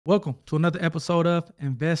Welcome to another episode of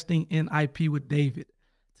Investing in IP with David.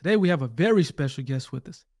 Today we have a very special guest with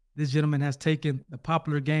us. This gentleman has taken the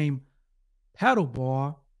popular game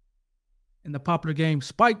paddleball and the popular game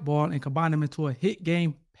spike ball and combined them into a hit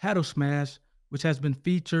game, Paddle Smash, which has been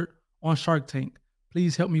featured on Shark Tank.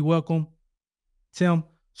 Please help me welcome Tim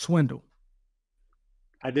Swindle.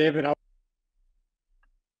 Hi, David.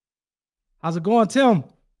 How's it going, Tim?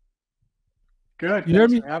 Good. You hear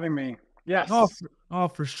Thanks me? for having me. Yes.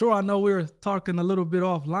 For sure. I know we were talking a little bit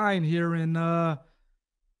offline here, and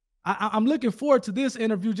I'm looking forward to this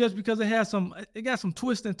interview just because it got some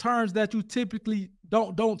twists and turns that you typically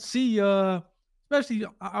don't see. Especially,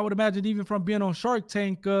 I would imagine even from being on Shark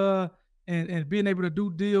Tank and being able to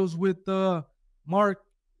do deals with Mark,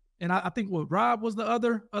 and I think what Rob was the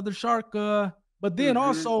other shark. But then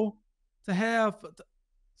also to have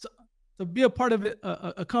to be a part of it,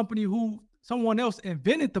 a company who someone else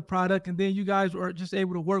invented the product, and then you guys were just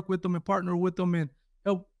able to work with them and partner with them and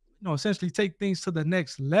help, essentially take things to the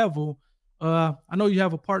next level. I know you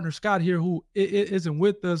have a partner, Scott, here who isn't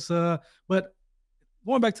with us, but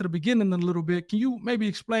going back to the beginning a little bit, can you maybe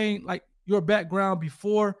explain like your background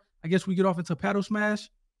before I guess we get off into Paddle Smash?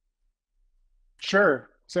 Sure.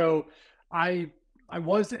 So I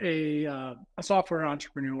was a software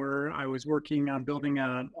entrepreneur. I was working on building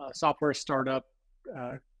a software startup.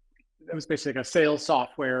 It was basically like a sales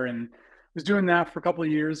software, and was doing that for a couple of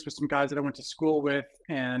years with some guys that I went to school with.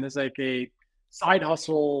 And as like a side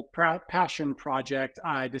hustle passion project,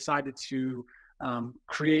 I decided to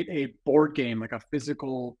create a board game, like a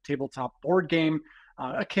physical tabletop board game,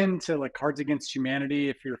 akin to like Cards Against Humanity,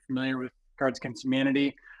 if you're familiar with Cards Against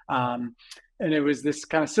Humanity. And it was this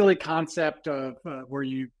kind of silly concept of where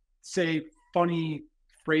you say funny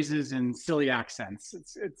phrases in silly accents.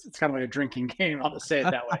 It's kind of like a drinking game. I'll just say it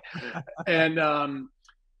that way. And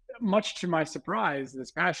much to my surprise,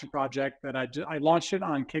 this passion project that I launched it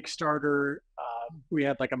on Kickstarter. We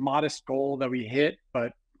had like a modest goal that we hit,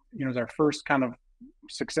 but it was our first kind of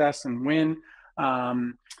success and win.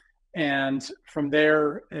 And from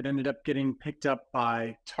there, it ended up getting picked up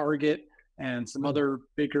by Target and some other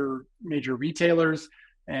bigger major retailers,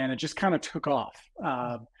 and it just kind of took off.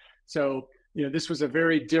 So this was a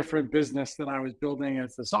very different business than I was building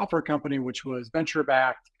as the software company, which was venture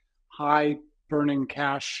backed, high burning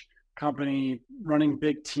cash company, running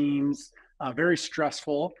big teams, very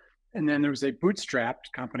stressful. And then there was a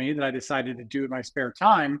bootstrapped company that I decided to do in my spare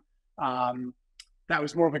time. That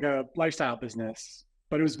was more of like a lifestyle business,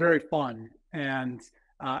 but it was very fun and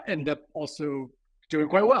ended up also doing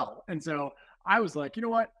quite well. And so I was like, you know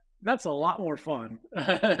what? That's a lot more fun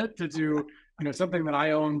to do, something that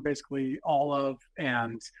I own basically all of.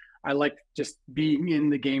 And I like just being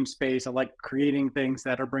in the game space. I like creating things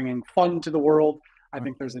that are bringing fun to the world. I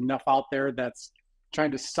think there's enough out there that's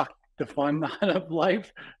trying to suck the fun out of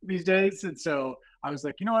life these days. And so I was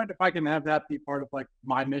like, you know what, if I can have that be part of like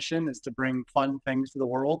my mission is to bring fun things to the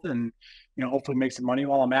world and, hopefully make some money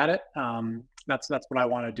while I'm at it. That's what I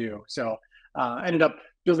want to do. So I ended up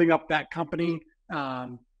building up that company,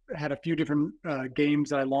 had a few different games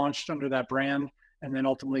that I launched under that brand, and then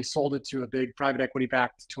ultimately sold it to a big private equity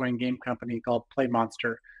backed toy and game company called Play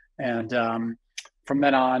Monster. And from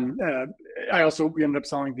then on, we ended up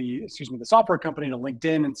selling the software company to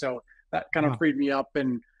LinkedIn. And so that kind of freed me up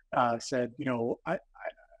and said,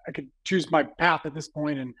 I could choose my path at this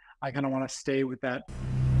point, and I kind of want to stay with that